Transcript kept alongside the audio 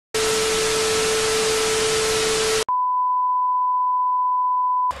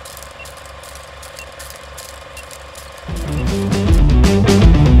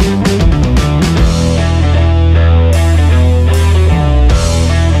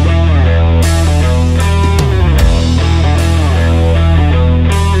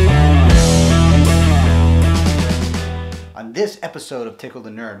episode of Tickle the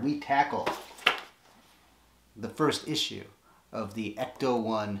Nerd, we tackle the first issue of the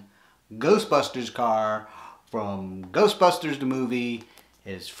Ecto-1 Ghostbusters car from Ghostbusters the movie.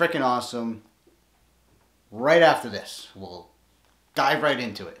 It is freaking awesome. Right after this, we'll dive right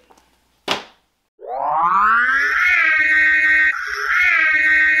into it.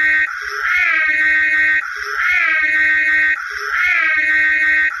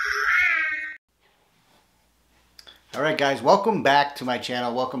 Alright guys, welcome back to my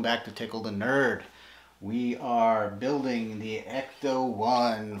channel. Welcome back to Tickle the Nerd. We are building the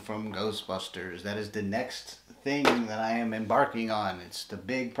Ecto-1 from Ghostbusters. That is the next thing that I am embarking on. It's the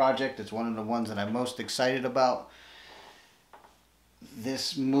big project. It's one of the ones that I'm most excited about.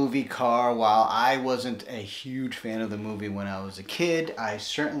 This movie car, while I wasn't a huge fan of the movie when I was a kid, I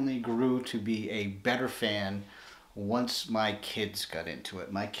certainly grew to be a better fan once my kids got into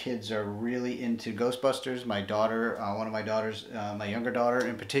it. My kids are really into Ghostbusters. My daughter, one of my daughters, my younger daughter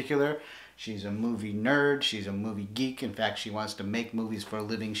in particular, she's a movie nerd. She's a movie geek. In fact, she wants to make movies for a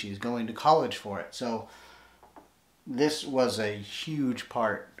living. She's going to college for it. So this was a huge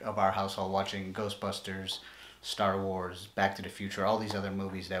part of our household, watching Ghostbusters, Star Wars, Back to the Future, all these other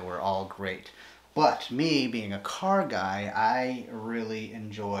movies that were all great. But me, being a car guy, I really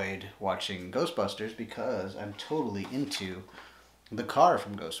enjoyed watching Ghostbusters because I'm totally into the car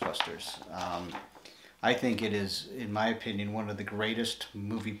from Ghostbusters. I think it is, in my opinion, one of the greatest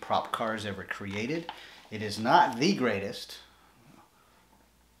movie prop cars ever created. It is not the greatest,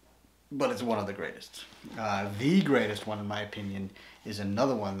 but it's one of the greatest. The greatest one, in my opinion, is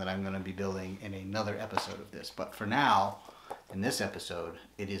another one that I'm going to be building in another episode of this. But for now, in this episode,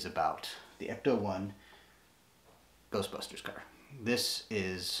 it is about the Ecto-1 Ghostbusters car. This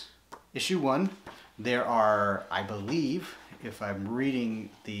is issue 1. There are, I believe, if I'm reading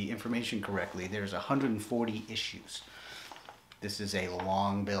the information correctly, there's 140 issues. This is a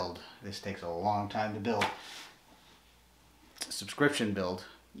long build. This takes a long time to build. Subscription build.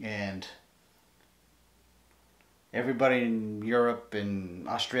 And everybody in Europe and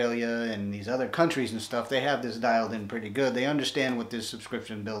Australia and these other countries and stuff, they have this dialed in pretty good. They understand what this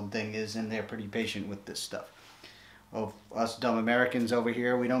subscription build thing is, and they're pretty patient with this stuff. Oh, us dumb Americans over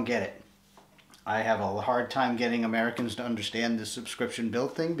here, we don't get it. I have a hard time getting Americans to understand this subscription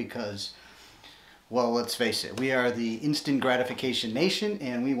build thing because, well, let's face it, we are the instant gratification nation,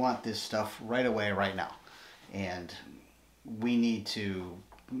 and we want this stuff right away, right now. And we need to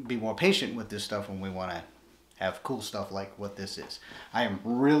be more patient with this stuff when we want to have cool stuff like what this is. I am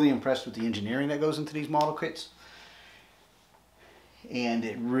really impressed with the engineering that goes into these model kits, and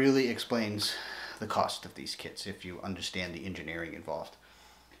it really explains the cost of these kits if you understand the engineering involved.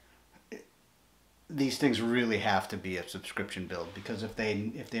 These things really have to be a subscription build, because if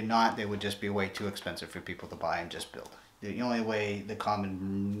they're not, they would just be way too expensive for people to buy and just build. The only way the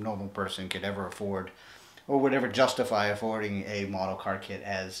common normal person could ever afford, or would ever justify affording, a model car kit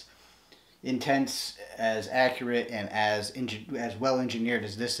as intense, as accurate, and as well engineered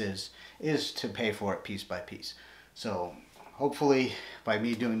as this is to pay for it piece by piece. So hopefully by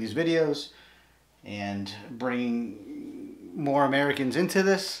me doing these videos and bringing more Americans into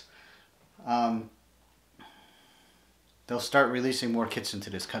this, they'll start releasing more kits into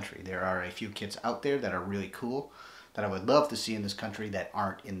this country. There are a few kits out there that are really cool that I would love to see in this country that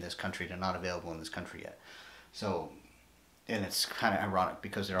aren't in this country. They're not available in this country yet. So, and it's kind of ironic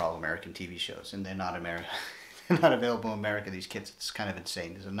because they're all American TV shows and they're not they're not available in America, these kits. It's kind of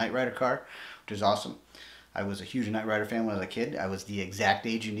insane. There's a Knight Rider car, which is awesome. I was a huge Knight Rider fan when I was a kid. I was the exact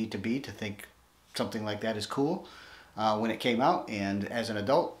age you need to be to think something like that is cool when it came out, and as an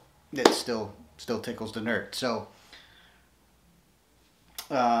adult, it still tickles the nerd. So,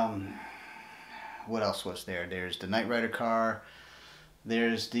 what else was there? There's the Knight Rider car.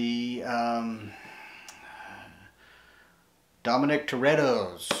 There's the Dominic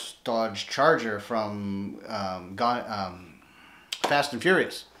Toretto's Dodge Charger from Fast and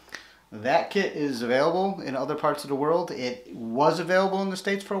Furious. That kit is available in other parts of the world. It was available in the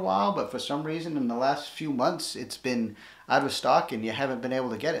States for a while, but for some reason in the last few months it's been out of stock and you haven't been able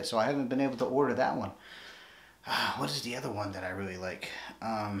to get it. So I haven't been able to order that one. What is the other one that I really like?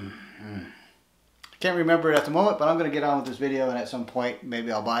 I can't remember it at the moment, but I'm going to get on with this video, and at some point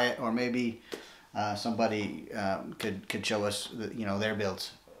maybe I'll buy it, or maybe somebody could show us their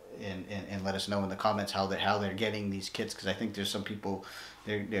builds and let us know in the comments how they're getting these kits, because I think there's some people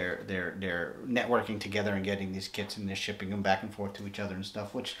they're networking together and getting these kits, and they're shipping them back and forth to each other and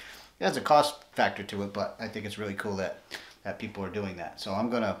stuff, which has a cost factor to it, but I think it's really cool that people are doing that. So I'm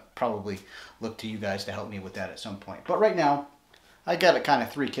gonna probably look to you guys to help me with that at some point. But right now I got kind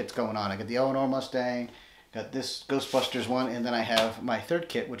of 3 kits going on. I got the Eleanor Mustang, Got this Ghostbusters one, and then I have my third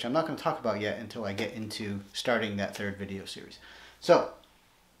kit, which I'm not going to talk about yet until I get into starting that third video series. So,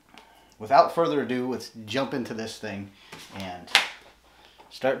 without further ado, let's jump into this thing and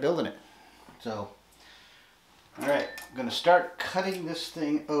start building it. So, alright, I'm going to start cutting this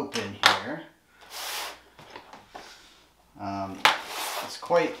thing open here. It's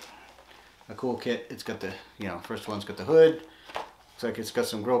quite a cool kit. It's got the, first one's got the hood. Looks like it's got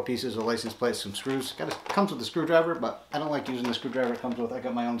some grill pieces, a license plate, some screws. Comes with a screwdriver, but I don't like using the screwdriver it comes with. I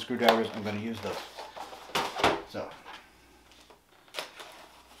got my own screwdrivers. I'm going to use those. So,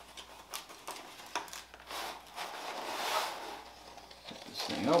 get this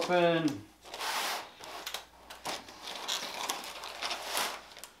thing open.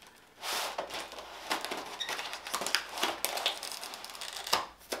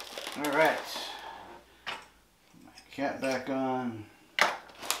 All right. My cap back on.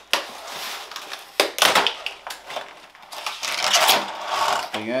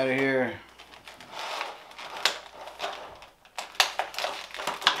 Thing out of here.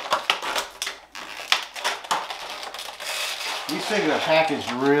 These things are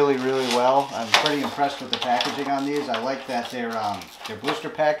packaged really, really well. I'm pretty impressed with the packaging on these. I like that they're blister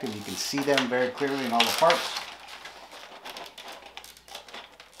packed and you can see them very clearly in all the parts.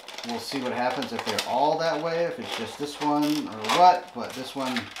 We'll see what happens if they're all that way, if it's just this one or what, but this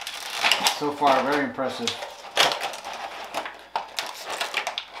one, so far, very impressive.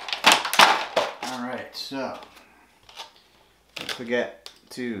 Alright, so, don't forget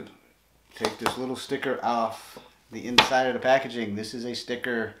to take this little sticker off the inside of the packaging. This is a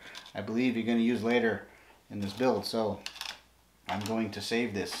sticker I believe you're going to use later in this build, so I'm going to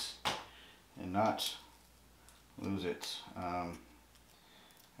save this and not lose it.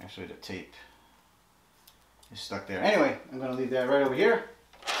 Actually, the tape is stuck there. Anyway, I'm going to leave that right over here.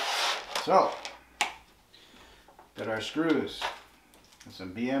 So, got our screws. Got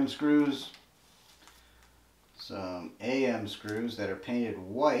some BM screws, some AM screws that are painted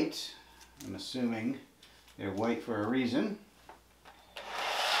white. I'm assuming they're white for a reason.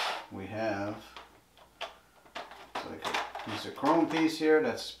 We have like a piece of chrome piece here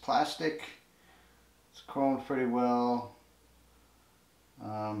that's plastic. It's chromed pretty well.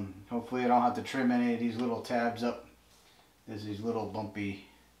 Hopefully I don't have to trim any of these little tabs up. There's these little bumpy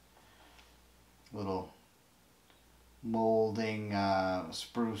little molding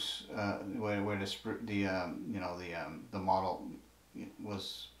spruce where the model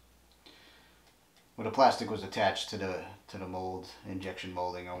was, where the plastic was attached to the mold, injection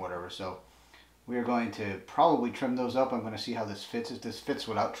molding or whatever. So we are going to probably trim those up. I'm going to see how this fits. If this fits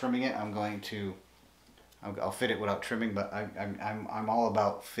without trimming it, I'll fit it without trimming, but I'm all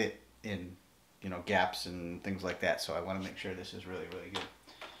about fit in, gaps and things like that. So I want to make sure this is really, really good.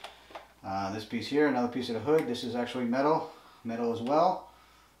 This piece here, another piece of the hood. This is actually metal as well.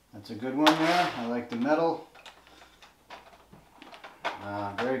 That's a good one there. I like the metal.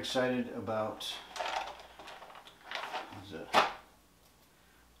 Very excited about these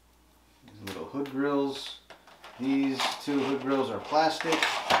little hood grills. These two hood grills are plastic.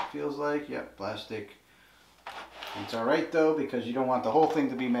 Feels like, yep, plastic. It's alright though, because you don't want the whole thing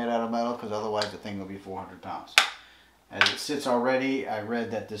to be made out of metal, because otherwise the thing will be 400 pounds. As it sits already, I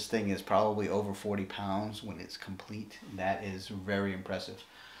read that this thing is probably over 40 pounds when it's complete. That is very impressive.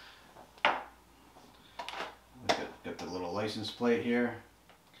 Got the little license plate here.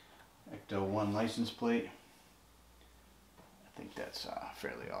 Ecto-1 license plate. I think that's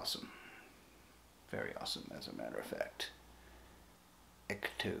fairly awesome. Very awesome, as a matter of fact.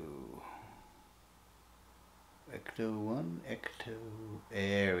 Ecto-1,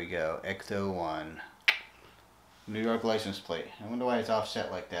 there we go, Ecto-1. New York license plate. I wonder why it's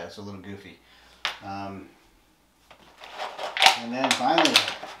offset like that. It's a little goofy. And then finally,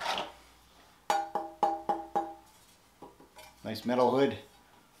 nice metal hood.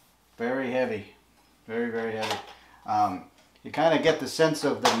 Very heavy. Very, very heavy. You kind of get the sense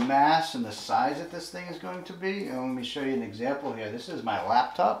of the mass and the size that this thing is going to be. And let me show you an example here. This is my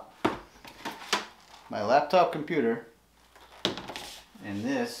laptop. My laptop computer, and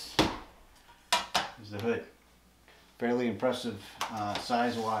this is the hood. Fairly impressive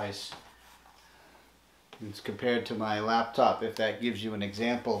size-wise. It's compared to my laptop, if that gives you an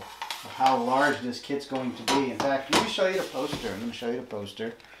example of how large this kit's going to be. In fact, let me show you the poster. I'm going to show you the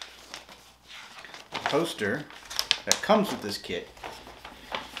poster. The poster that comes with this kit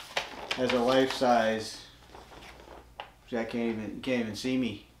has a life-size. Jack can't even see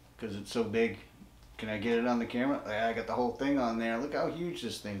me because it's so big. Can I get it on the camera? I got the whole thing on there. Look how huge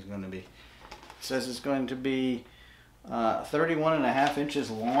this thing's going to be. It says it's going to be 31.5 inches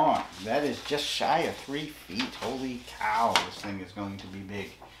long. That is just shy of 3 feet. Holy cow, this thing is going to be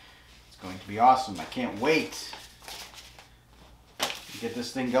big. It's going to be awesome. I can't wait to get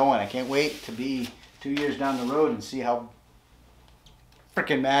this thing going. I can't wait to be 2 years down the road and see how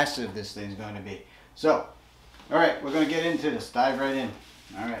freaking massive this thing's going to be. So, alright, we're going to get into this. Dive right in.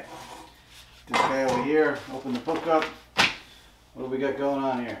 Alright. This guy over here, open the book up. What do we got going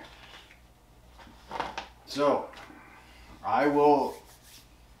on here? So, I've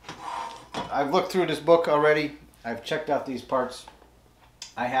looked through this book already. I've checked out these parts.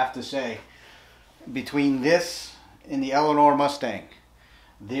 I have to say, between this and the Eleanor Mustang,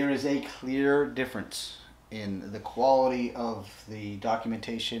 there is a clear difference in the quality of the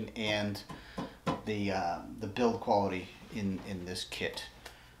documentation and the build quality in this kit.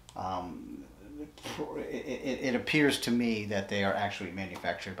 It appears to me that they are actually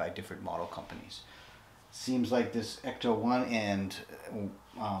manufactured by different model companies. Seems like this Ecto-1 and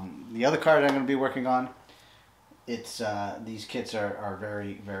the other card I'm going to be working on, it's these kits are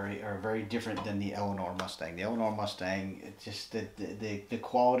very different than the Eleanor Mustang. The Eleanor Mustang, it's just the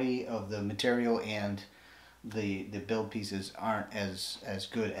quality of the material and the build pieces aren't as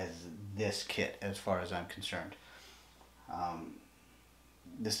good as this kit as far as I'm concerned.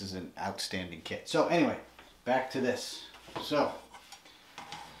 This is an outstanding kit. So anyway, back to this. So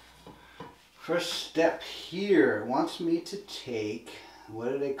first step here wants me to take, what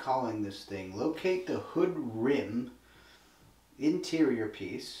are they calling this thing? Locate the hood rim interior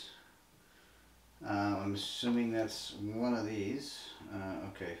piece. I'm assuming that's one of these.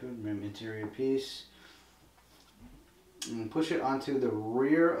 Okay, hood rim interior piece. And push it onto the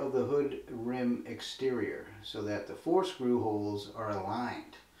rear of the hood rim exterior so that the 4 screw holes are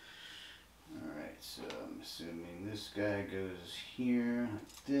aligned. Alright, so I'm assuming this guy goes here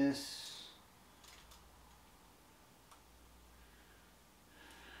like this.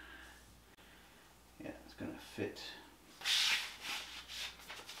 Yeah, it's going to fit.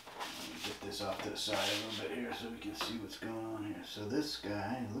 Let me get this off to the side a little bit here so we can see what's going on here. So this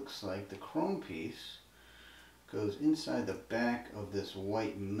guy looks like the chrome piece goes inside the back of this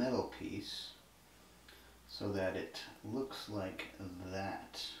white metal piece so that it looks like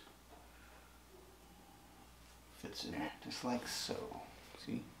that. Fits in there, just like so.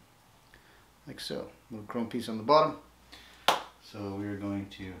 See? Like so. Little chrome piece on the bottom. So we're going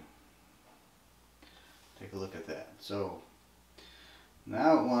to take a look at that. So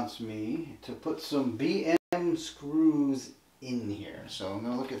now it wants me to put some BM screws in here. So I'm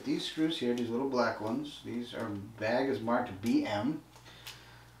going to look at these screws here, these little black ones. These are, bag is marked BM.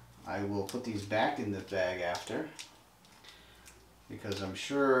 I will put these back in the bag after, because I'm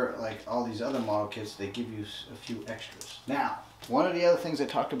sure, like all these other model kits, they give you a few extras. Now, one of the other things I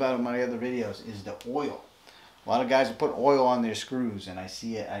talked about in my other videos is the oil. A lot of guys will put oil on their screws, and I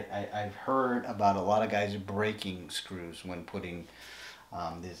see it. I've heard about a lot of guys breaking screws when putting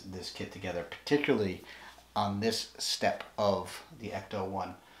this kit together, particularly on this step of the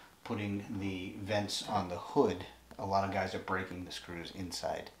Ecto-1, putting the vents on the hood. A lot of guys are breaking the screws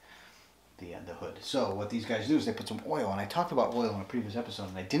inside the hood. So what these guys do is they put some oil, and I talked about oil in a previous episode,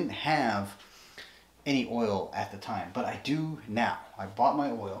 and I didn't have any oil at the time, but I do now. I bought my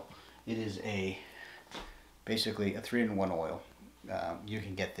oil. It is basically a 3-in-1 oil. You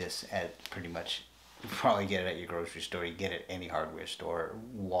can get this at pretty much, you probably get it at your grocery store. You get it at any hardware store,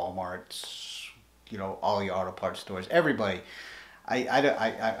 Walmart's, you know, all your auto parts stores, everybody.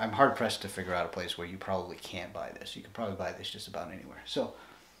 I'm hard pressed to figure out a place where you probably can't buy this. You can probably buy this just about anywhere. So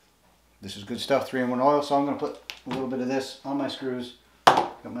this is good stuff, 3-in-1 oil. So I'm going to put a little bit of this on my screws.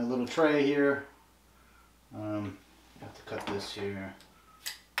 Got my little tray here. Have to cut this here.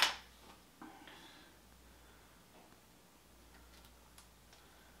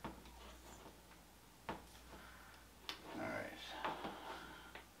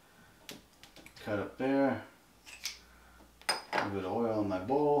 Cut up there, a little bit of oil in my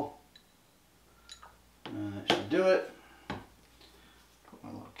bowl, and that should do it. Put my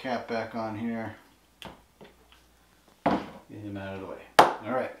little cap back on here, get him out of the way.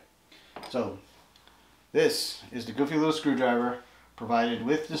 Alright, so this is the goofy little screwdriver provided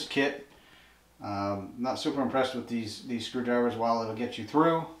with this kit. Not super impressed with these screwdrivers. While it'll get you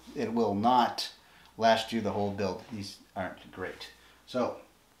through, it will not last you the whole build. These aren't great. So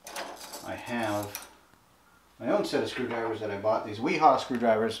I have my own set of screwdrivers that I bought. These Weehaw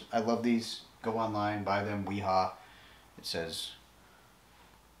screwdrivers. I love these. Go online, buy them. Weehaw. It says,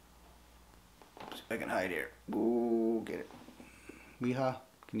 see if I can hide here. Ooh, get it. Weehaw.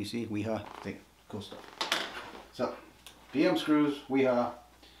 Can you see? Weehaw. Cool stuff. So, BM screws, Weehaw,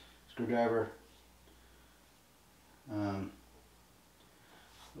 screwdriver. A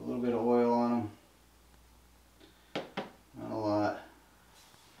little bit of oil on them. Not a lot.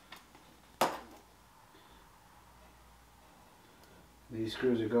 These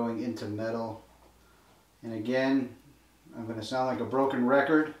screws are going into metal. And again, I'm going to sound like a broken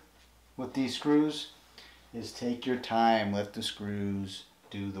record with these screws. Is take your time. Let the screws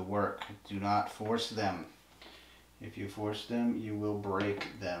do the work. Do not force them. If you force them, you will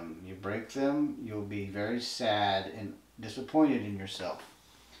break them. You break them, you'll be very sad and disappointed in yourself.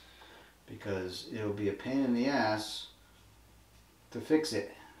 Because it'll be a pain in the ass to fix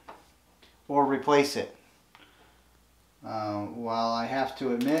it. Or replace it. While I have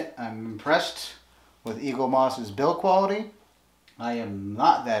to admit, I'm impressed with Eaglemoss's build quality, I am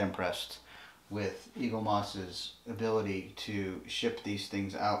not that impressed with Eaglemoss's ability to ship these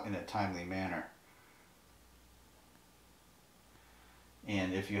things out in a timely manner.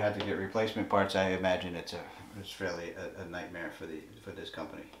 And if you had to get replacement parts, I imagine it's fairly a nightmare for this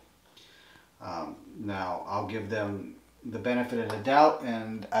company. Now, I'll give them the benefit of the doubt,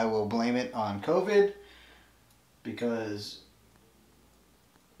 and I will blame it on COVID, because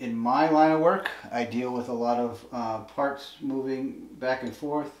in my line of work, I deal with a lot of parts moving back and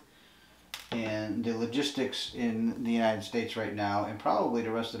forth, and the logistics in the United States right now, and probably the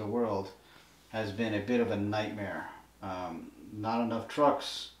rest of the world, has been a bit of a nightmare. Not enough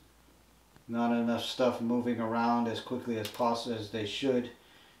trucks, not enough stuff moving around as quickly as possible as they should,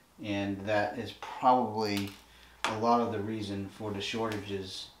 and that is probably a lot of the reason for the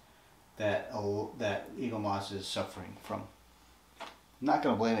shortages that Eaglemoss is suffering from. I'm not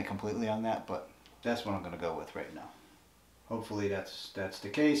going to blame it completely on that, but that's what I'm going to go with right now. Hopefully that's the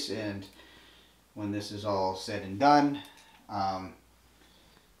case, and when this is all said and done,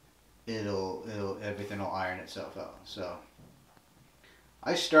 everything will iron itself out. So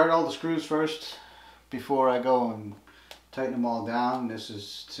I start all the screws first before I go and tighten them all down. This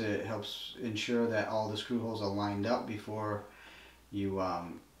is to help ensure that all the screw holes are lined up before you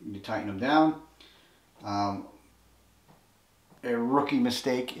tighten them down. A rookie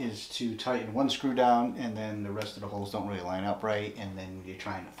mistake is to tighten one screw down and then the rest of the holes don't really line up right, and then you're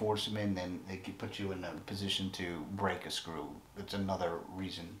trying to force them in, then it can put you in a position to break a screw. It's another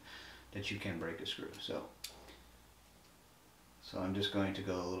reason that you can break a screw. So I'm just going to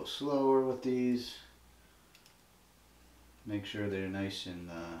go a little slower with these. Make sure they're nice and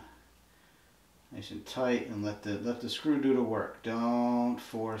tight, and let the screw do the work. Don't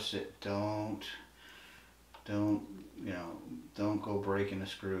force it. Don't go breaking a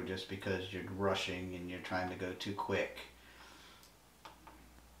screw just because you're rushing and you're trying to go too quick.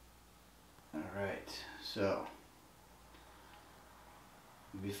 All right. So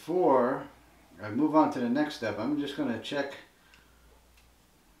before I move on to the next step, I'm just going to check.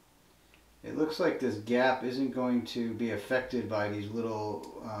 It looks like this gap isn't going to be affected by these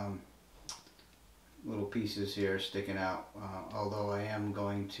little pieces here sticking out, although I am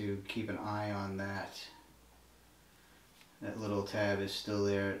going to keep an eye on that. That little tab is still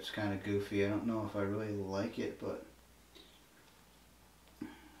there. It's kind of goofy. I don't know if I really like it, but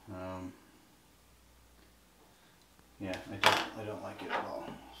yeah, I don't like it at all.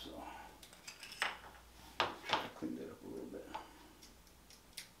 So try to clean that up a little bit.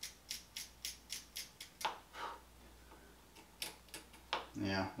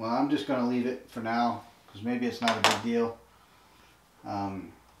 Yeah, well, I'm just going to leave it for now, because maybe it's not a big deal.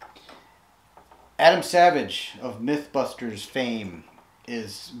 Adam Savage of Mythbusters fame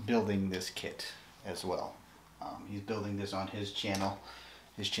is building this kit as well. He's building this on his channel.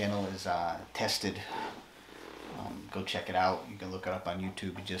 His channel is Tested. Go check it out. You can look it up on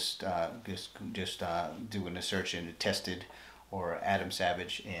YouTube. Just doing a search into Tested or Adam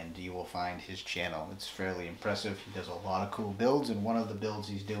Savage, and you will find his channel. It's fairly impressive. He does a lot of cool builds, and one of the builds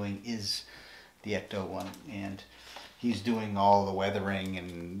he's doing is the Ecto-1, and he's doing all the weathering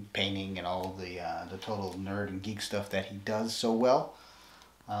and painting and all the total nerd and geek stuff that he does so well.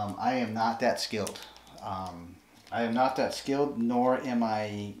 I am not that skilled. I am not that skilled, nor am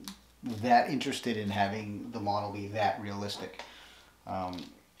I that interested in having the model be that realistic.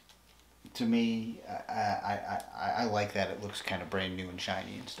 To me, I like that it looks kind of brand new and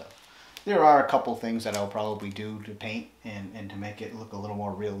shiny and stuff. There are a couple things that I'll probably do to paint and to make it look a little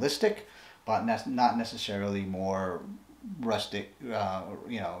more realistic, but not necessarily more rustic,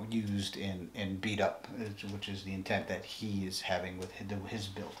 used and beat up, which is the intent that he is having with his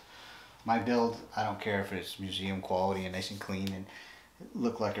build. My build, I don't care if it's museum quality and nice and clean and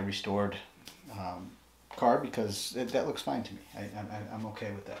look like a restored car, because that looks fine to me. I'm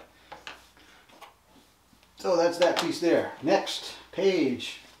okay with that. So that's that piece there. Next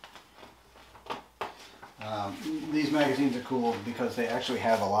page. These magazines are cool because they actually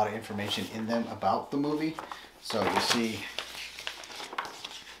have a lot of information in them about the movie. So you see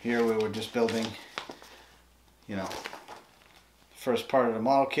here we were just building, you know, first part of the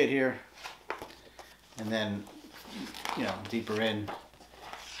model kit here, and then, you know, deeper in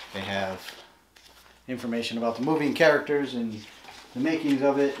they have information about the movie and characters and the makings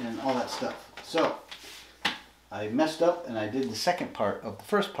of it and all that stuff. So I messed up and I did the second part of the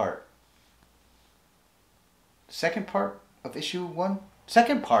first part. Second part of issue 1?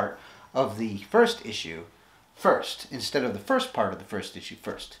 Second part of the first issue first, instead of the first part of the first issue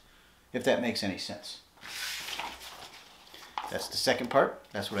first, if that makes any sense. That's the second part.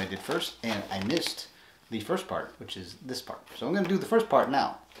 That's what I did first, and I missed the first part, which is this part. So I'm going to do the first part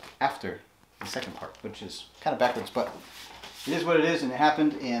now, after the second part, which is kind of backwards, but it is what it is, and it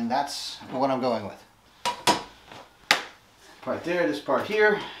happened, and that's what I'm going with. Part there, this part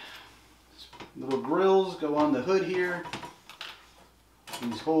here. Little grills go on the hood here.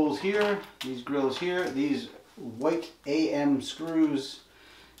 These holes here, these grills here, these white AM screws.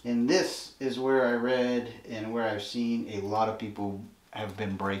 And this is where I read and where I've seen a lot of people have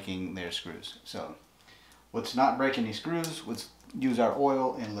been breaking their screws. So let's not break any screws. Let's use our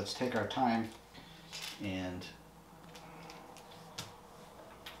oil and let's take our time and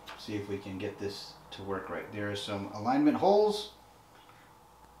see if we can get this to work right. There are some alignment holes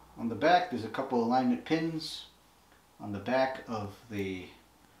on the back. There's a couple alignment pins on the back of the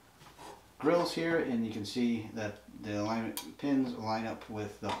grills here, and you can see that the alignment pins line up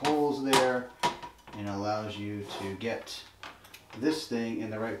with the holes there and allows you to get this thing in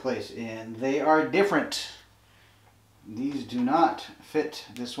the right place. And they are different. These do not fit.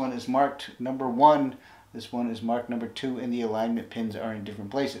 This one is marked number 1. This one is marked number 2, and the alignment pins are in different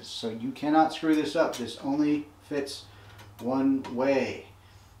places. So you cannot screw this up. This only fits one way.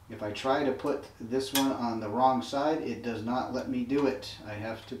 If I try to put this one on the wrong side, it does not let me do it. I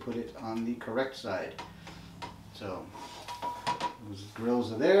have to put it on the correct side. So those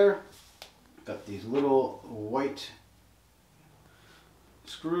grills are there. Got these little white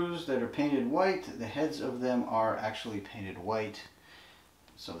screws that are painted white. The heads of them are actually painted white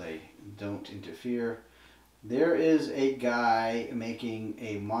so they don't interfere. There is a guy making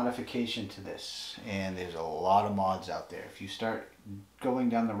a modification to this, and there's a lot of mods out there. If you start going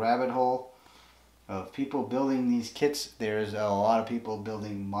down the rabbit hole of people building these kits, there's a lot of people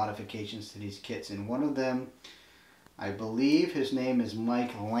building modifications to these kits, and one of them, I believe his name is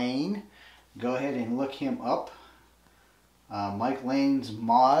Mike Lane. Go ahead and look him up. Mike Lane's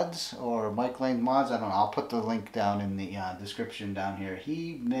Mods, or Mike Lane Mods, I don't know, I'll put the link down in the description down here.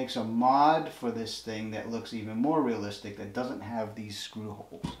 He makes a mod for this thing that looks even more realistic, that doesn't have these screw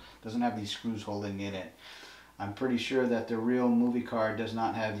holes, doesn't have these screws holding it in. I'm pretty sure that the real movie car does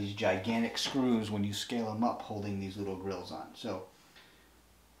not have these gigantic screws when you scale them up holding these little grills on. So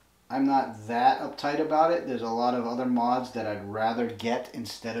I'm not that uptight about it. There's a lot of other mods that I'd rather get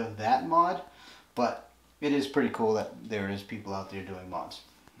instead of that mod, but it is pretty cool that there is people out there doing mods.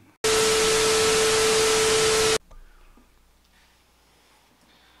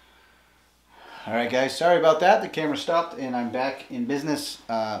 Alright guys, sorry about that. The camera stopped and I'm back in business.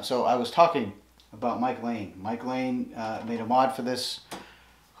 So I was talking about Mike Lane. Mike Lane made a mod for this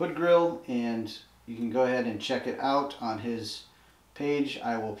hood grill, and you can go ahead and check it out on his page.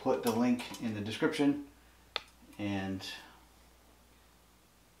 I will put the link in the description, and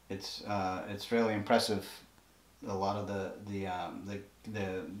it's fairly impressive. A lot of the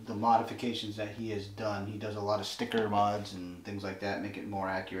modifications that he has done. He does a lot of sticker mods and things like that, make it more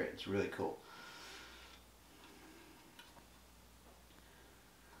accurate. It's really cool.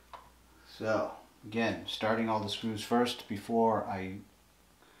 So again, starting all the screws first before I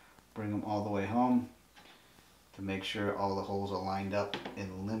bring them all the way home to make sure all the holes are lined up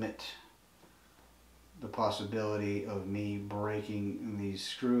and limit the possibility of me breaking these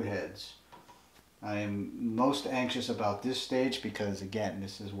screw heads. I am most anxious about this stage because, again,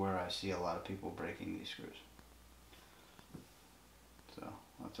 this is where I see a lot of people breaking these screws. So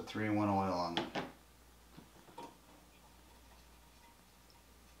that's a 3-in-1 oil on them.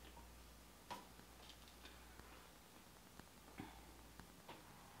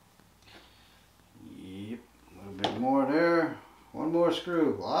 Yep, a little bit more there. One more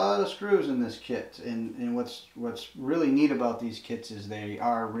screw. A lot of screws in this kit, and what's really neat about these kits is they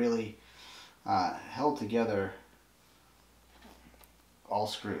are really held together, all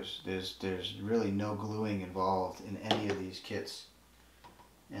screws. There's really no gluing involved in any of these kits,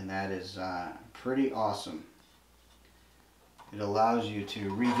 and that is pretty awesome. It allows you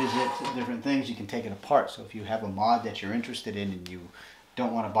to revisit different things. You can take it apart. So if you have a mod that you're interested in and you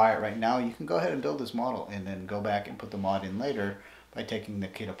don't want to buy it right now, you can go ahead and build this model and then go back and put the mod in later by taking the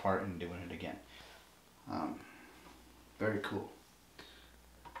kit apart and doing it again. Very cool.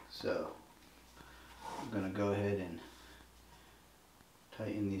 So I'm going to go ahead and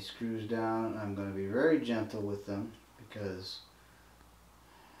tighten these screws down. I'm going to be very gentle with them because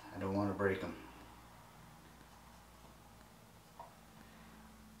I don't want to break them.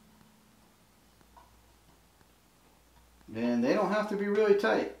 And they don't have to be really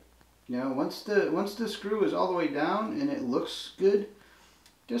tight. You know, once the screw is all the way down and it looks good,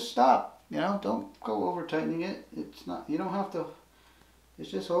 just stop. You know, don't go over tightening it. It's not, you don't have to, it's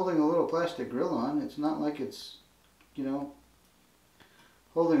just holding a little plastic grill on. It's not like it's, you know,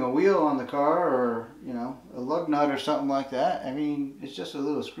 holding a wheel on the car or, you know, a lug nut or something like that. I mean, it's just a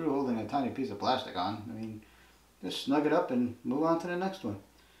little screw holding a tiny piece of plastic on. I mean, just snug it up and move on to the next one.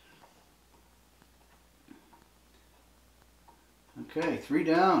 Okay, 3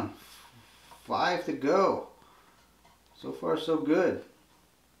 down, 5 to go. So far so good.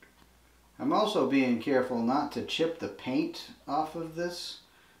 I'm also being careful not to chip the paint off of this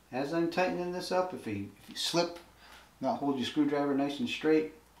as I'm tightening this up. If you slip, not hold your screwdriver nice and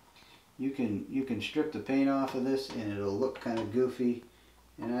straight, you can strip the paint off of this and it'll look kind of goofy,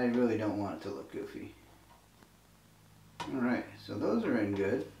 and I really don't want it to look goofy. Alright, so those are in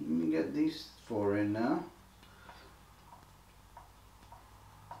good. Let me get these 4 in now.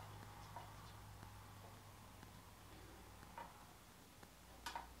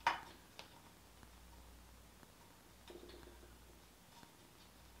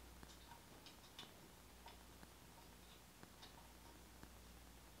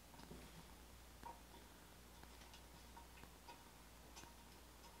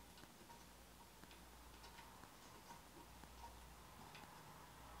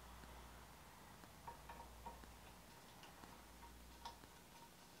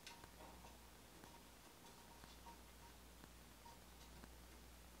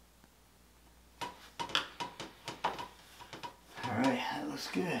 Alright, that looks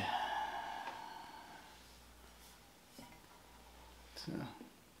good. So,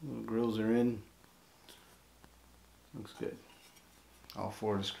 little grills are in. Looks good. All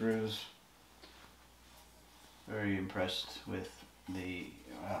 4 of the screws. Very impressed with the,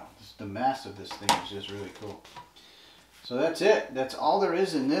 wow, just the mass of this thing is just really cool. So that's it. That's all there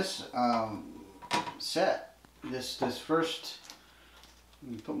is in this set. This first,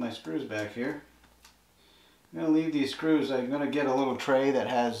 let me put my screws back here. I'm going to leave these screws. I'm going to get a little tray that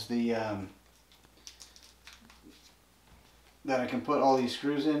has the, that I can put all these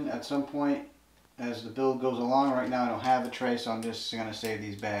screws in at some point as the build goes along. Right now I don't have a tray, so I'm just going to save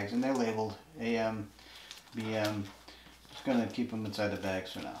these bags. And they're labeled AM, BM. Just going to keep them inside the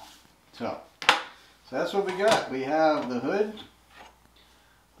bags for now. So that's what we got. We have the hood,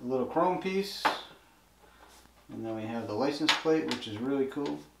 the little chrome piece, and then we have the license plate, which is really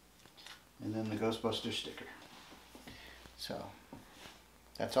cool, and then the Ghostbusters sticker. So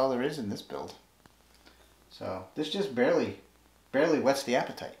that's all there is in this build. So this just barely whets the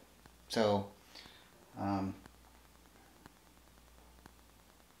appetite. So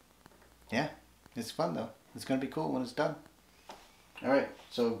yeah, it's fun though. It's gonna be cool when it's done. Alright,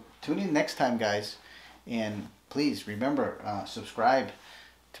 so tune in next time, guys, and please remember, subscribe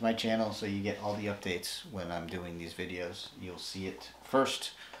to my channel so you get all the updates when I'm doing these videos. You'll see it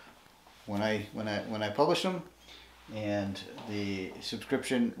first when I publish them, and the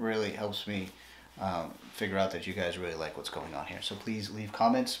subscription really helps me figure out that you guys really like what's going on here. So please leave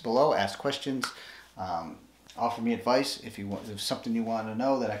comments below, ask questions, offer me advice. If there's something you want to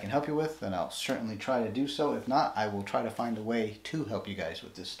know that I can help you with, then I'll certainly try to do so. If not, I will try to find a way to help you guys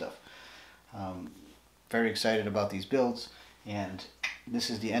with this stuff. Very excited about these builds, and this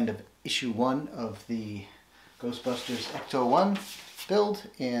is the end of issue 1 of the Ghostbusters Ecto-1 build,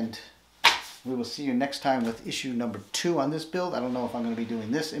 and we will see you next time with issue number 2 on this build. I don't know if I'm going to be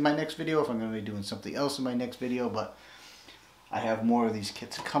doing this in my next video, if I'm going to be doing something else in my next video, but I have more of these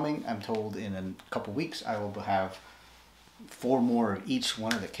kits coming. I'm told in a couple weeks I will have 4 more of each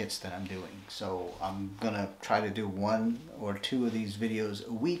one of the kits that I'm doing. So I'm going to try to do 1 or 2 of these videos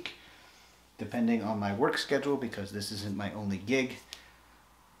a week, depending on my work schedule, because this isn't my only gig.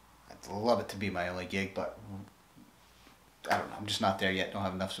 I'd love it to be my only gig, but I don't know, I'm just not there yet. Don't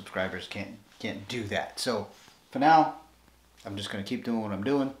have enough subscribers, can't do that. So for now, I'm just going to keep doing what I'm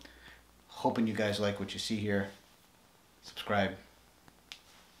doing. Hoping you guys like what you see here. Subscribe.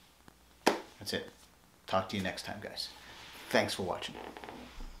 That's it. Talk to you next time, guys. Thanks for watching.